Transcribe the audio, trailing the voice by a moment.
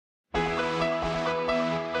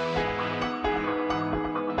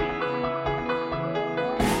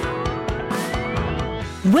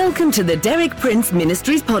Welcome to the Derek Prince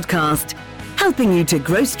Ministries podcast, helping you to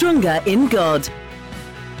grow stronger in God.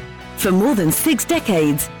 For more than 6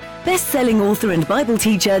 decades, best-selling author and Bible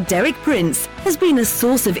teacher Derek Prince has been a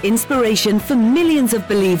source of inspiration for millions of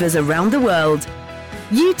believers around the world.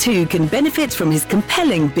 You too can benefit from his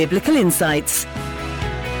compelling biblical insights.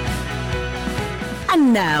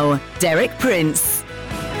 And now, Derek Prince.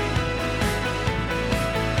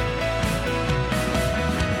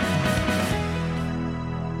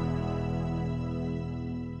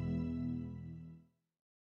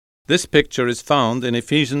 This picture is found in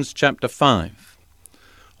Ephesians chapter 5.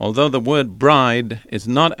 Although the word bride is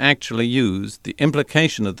not actually used, the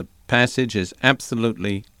implication of the passage is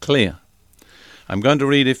absolutely clear. I'm going to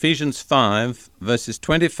read Ephesians 5, verses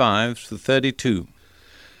 25 to 32.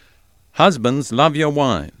 Husbands, love your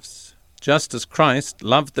wives, just as Christ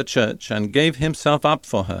loved the church and gave himself up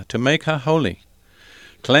for her to make her holy,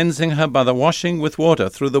 cleansing her by the washing with water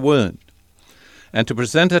through the word, and to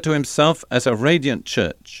present her to himself as a radiant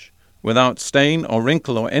church, without stain or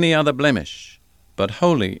wrinkle or any other blemish, but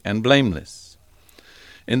holy and blameless.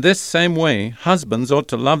 In this same way, husbands ought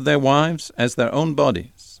to love their wives as their own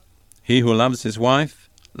bodies. He who loves his wife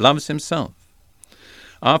loves himself.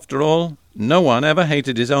 After all, no one ever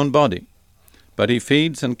hated his own body, but he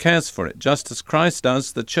feeds and cares for it, just as Christ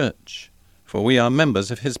does the church, for we are members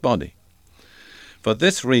of his body. For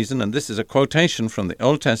this reason, and this is a quotation from the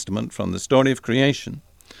Old Testament, from the story of creation,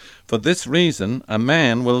 for this reason, a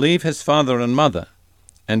man will leave his father and mother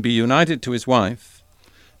and be united to his wife,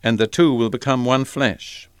 and the two will become one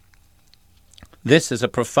flesh. This is a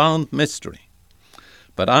profound mystery,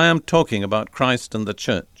 but I am talking about Christ and the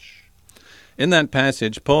church. In that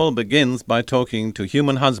passage, Paul begins by talking to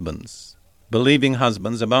human husbands, believing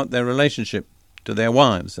husbands, about their relationship to their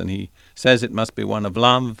wives, and he says it must be one of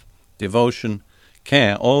love, devotion,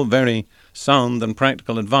 care, all very sound and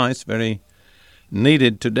practical advice, very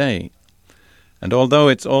needed today. And although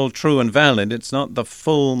it's all true and valid, it's not the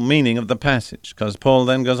full meaning of the passage, because Paul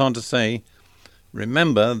then goes on to say,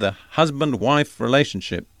 remember, the husband-wife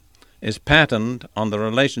relationship is patterned on the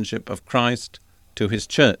relationship of Christ to his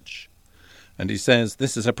church. And he says,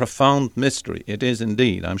 this is a profound mystery. It is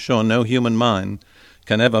indeed. I'm sure no human mind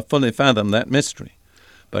can ever fully fathom that mystery.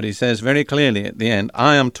 But he says very clearly at the end,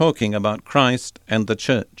 I am talking about Christ and the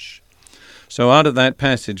church. So out of that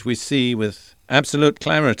passage we see with absolute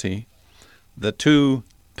clarity the two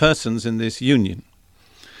persons in this union.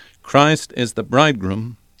 Christ is the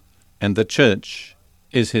bridegroom, and the church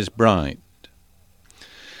is his bride.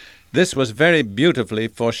 This was very beautifully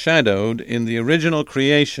foreshadowed in the original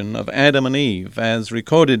creation of Adam and Eve, as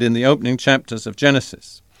recorded in the opening chapters of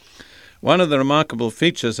Genesis. One of the remarkable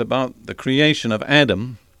features about the creation of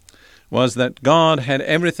Adam was that God had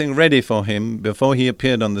everything ready for him before he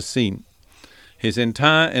appeared on the scene. His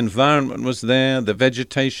entire environment was there, the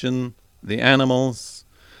vegetation, the animals,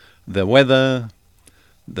 the weather,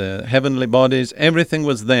 the heavenly bodies, everything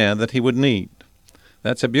was there that he would need.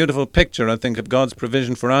 That's a beautiful picture, I think, of God's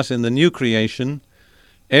provision for us in the new creation.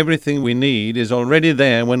 Everything we need is already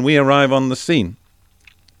there when we arrive on the scene.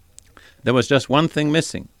 There was just one thing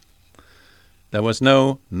missing. There was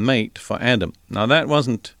no mate for Adam. Now that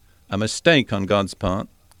wasn't a mistake on God's part.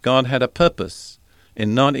 God had a purpose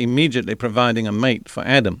in not immediately providing a mate for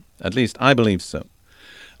Adam. At least I believe so.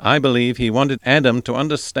 I believe he wanted Adam to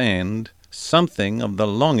understand something of the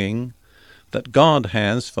longing that God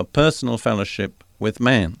has for personal fellowship with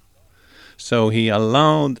man. So he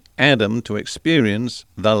allowed Adam to experience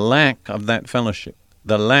the lack of that fellowship,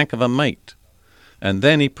 the lack of a mate. And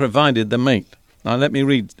then he provided the mate. Now let me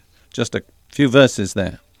read just a few verses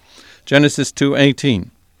there. Genesis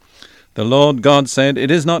 2:18. The Lord God said,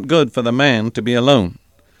 it is not good for the man to be alone.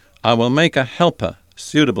 I will make a helper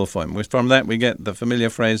suitable for him. From that we get the familiar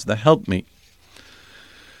phrase, the helpmeet.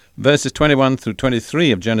 Verses 21 through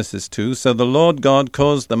 23 of Genesis 2, so the Lord God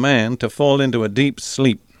caused the man to fall into a deep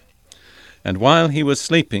sleep. And while he was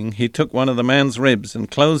sleeping, he took one of the man's ribs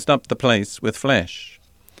and closed up the place with flesh.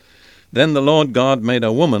 Then the Lord God made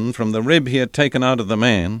a woman from the rib he had taken out of the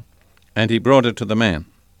man, and he brought her to the man.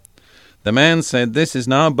 The man said, this is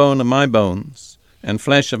now bone of my bones, and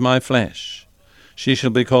flesh of my flesh. She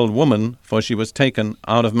shall be called woman, for she was taken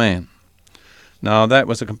out of man. Now that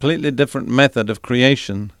was a completely different method of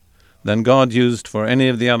creation than God used for any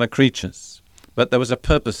of the other creatures. But there was a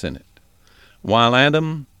purpose in it. While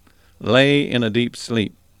Adam lay in a deep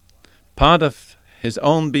sleep, part of his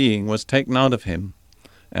own being was taken out of him,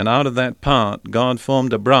 and out of that part God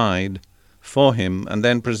formed a bride for him and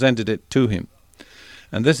then presented it to him.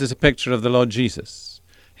 And this is a picture of the Lord Jesus.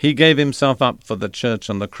 He gave himself up for the church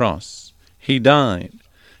on the cross. He died.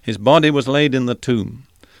 His body was laid in the tomb.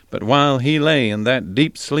 But while he lay in that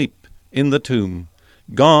deep sleep in the tomb,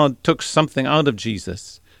 God took something out of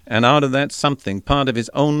Jesus, and out of that something, part of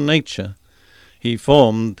his own nature, he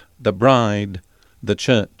formed the bride, the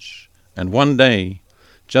church. And one day,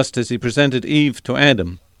 just as he presented Eve to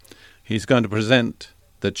Adam, he's going to present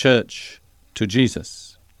the church to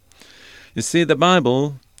Jesus. You see, the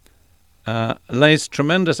Bible lays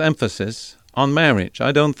tremendous emphasis on marriage.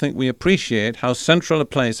 I don't think we appreciate how central a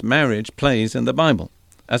place marriage plays in the Bible.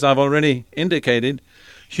 As I've already indicated,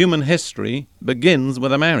 human history begins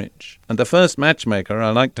with a marriage. And the first matchmaker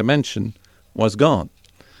I like to mention was God.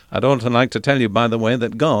 I'd also like to tell you, by the way,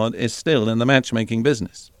 that God is still in the matchmaking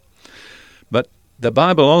business. But the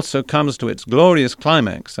Bible also comes to its glorious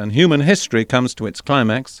climax, and human history comes to its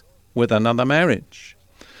climax with another marriage.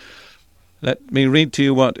 Let me read to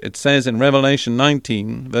you what it says in Revelation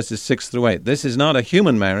 19, verses 6 through 8. This is not a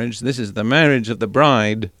human marriage. This is the marriage of the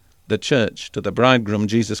bride, the church, to the bridegroom,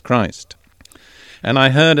 Jesus Christ. And I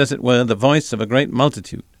heard, as it were, the voice of a great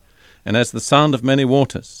multitude, and as the sound of many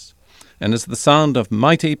waters, and as the sound of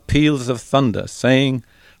mighty peals of thunder, saying,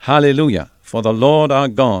 Hallelujah, for the Lord our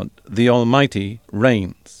God, the Almighty,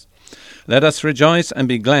 reigns. Let us rejoice and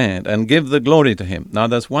be glad, and give the glory to him. Now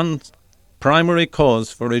there's one primary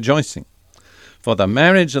cause for rejoicing. For the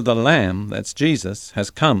marriage of the Lamb, that's Jesus, has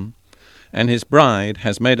come, and his bride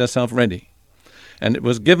has made herself ready. And it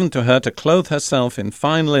was given to her to clothe herself in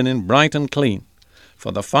fine linen, bright and clean.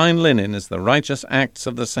 For the fine linen is the righteous acts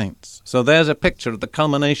of the saints. So there's a picture of the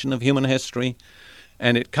culmination of human history,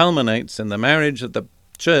 and it culminates in the marriage of the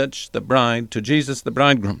church, the bride, to Jesus, the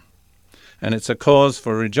bridegroom. And it's a cause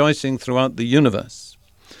for rejoicing throughout the universe.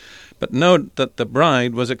 But note that the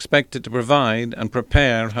bride was expected to provide and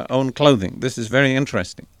prepare her own clothing. This is very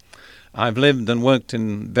interesting. I've lived and worked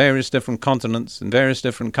in various different continents, in various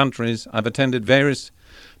different countries. I've attended various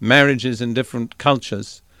marriages in different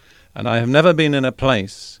cultures, and I have never been in a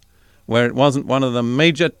place where it wasn't one of the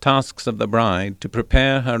major tasks of the bride to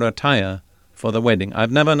prepare her attire for the wedding.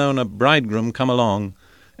 I've never known a bridegroom come along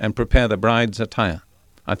and prepare the bride's attire.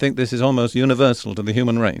 I think this is almost universal to the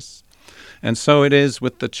human race. And so it is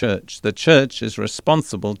with the church. The church is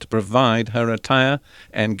responsible to provide her attire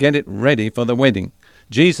and get it ready for the wedding.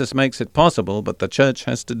 Jesus makes it possible, but the church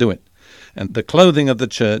has to do it. And the clothing of the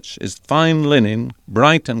church is fine linen,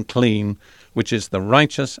 bright and clean, which is the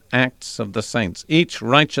righteous acts of the saints. Each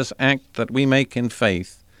righteous act that we make in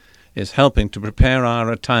faith is helping to prepare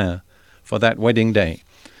our attire for that wedding day.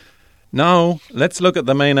 Now, let's look at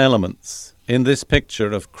the main elements in this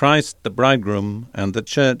picture of Christ the bridegroom and the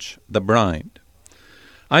church the bride.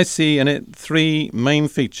 I see in it three main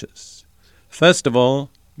features. First of all,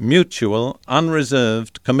 mutual,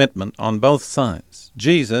 unreserved commitment on both sides.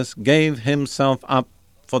 Jesus gave himself up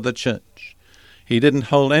for the church. He didn't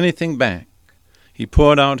hold anything back. He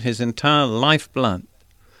poured out his entire lifeblood.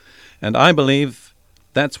 And I believe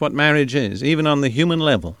that's what marriage is, even on the human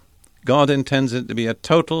level. God intends it to be a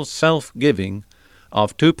total self-giving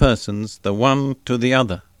of two persons, the one to the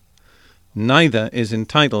other. Neither is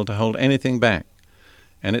entitled to hold anything back.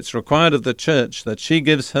 And it's required of the church that she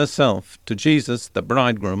gives herself to Jesus, the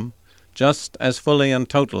bridegroom, just as fully and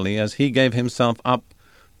totally as he gave himself up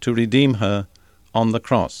to redeem her on the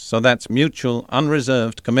cross. So that's mutual,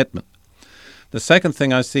 unreserved commitment. The second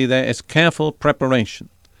thing I see there is careful preparation.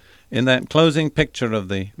 In that closing picture of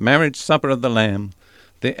the marriage supper of the Lamb,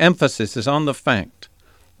 the emphasis is on the fact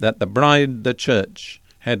that the bride, the church,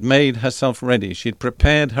 had made herself ready. She'd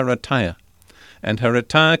prepared her attire, and her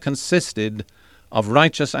attire consisted of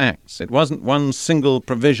righteous acts. It wasn't one single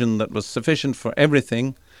provision that was sufficient for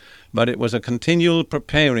everything, but it was a continual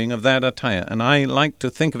preparing of that attire. And I like to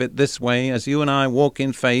think of it this way: as you and I walk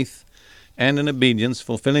in faith and in obedience,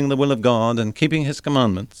 fulfilling the will of God and keeping his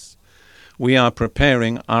commandments, we are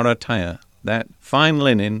preparing our attire, that fine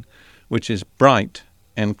linen which is bright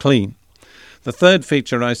and clean. The third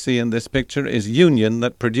feature I see in this picture is union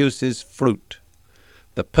that produces fruit.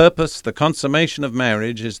 The purpose, the consummation of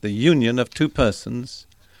marriage is the union of two persons.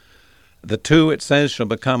 The two, it says, shall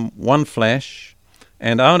become one flesh,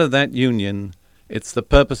 and out of that union, it's the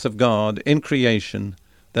purpose of God in creation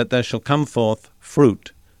that there shall come forth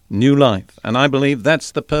fruit, new life. And I believe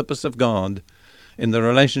that's the purpose of God in the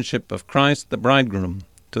relationship of Christ the bridegroom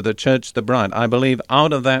to the church the bride. I believe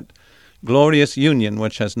out of that glorious union,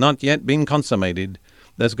 which has not yet been consummated,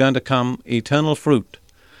 there's going to come eternal fruit.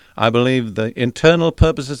 I believe the internal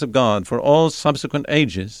purposes of God for all subsequent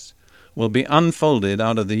ages will be unfolded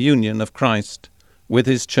out of the union of Christ with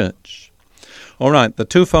his church. All right, the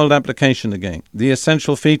twofold application again, the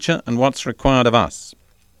essential feature and what's required of us.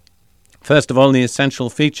 First of all, the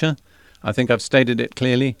essential feature, I think I've stated it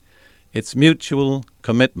clearly, It's mutual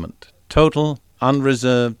commitment, total,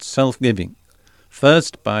 unreserved self-giving,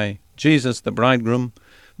 first by Jesus the bridegroom,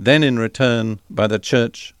 then in return by the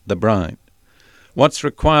church, the bride. What's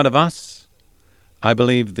required of us? I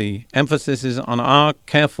believe the emphasis is on our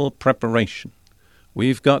careful preparation.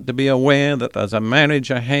 We've got to be aware that there's a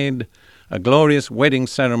marriage ahead, a glorious wedding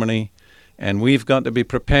ceremony, and we've got to be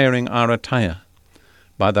preparing our attire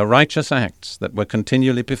by the righteous acts that we're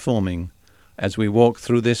continually performing as we walk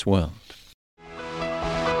through this world.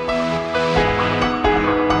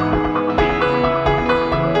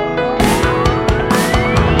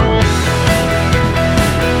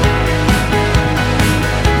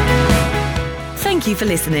 Thank you for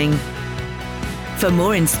listening. For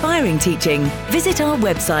more inspiring teaching, visit our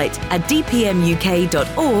website at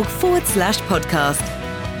dpmuk.org/podcast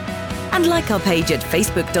and like our page at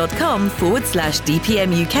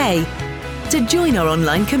facebook.com/dpmuk to join our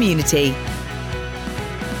online community.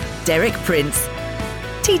 Derek Prince,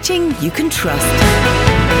 teaching you can trust.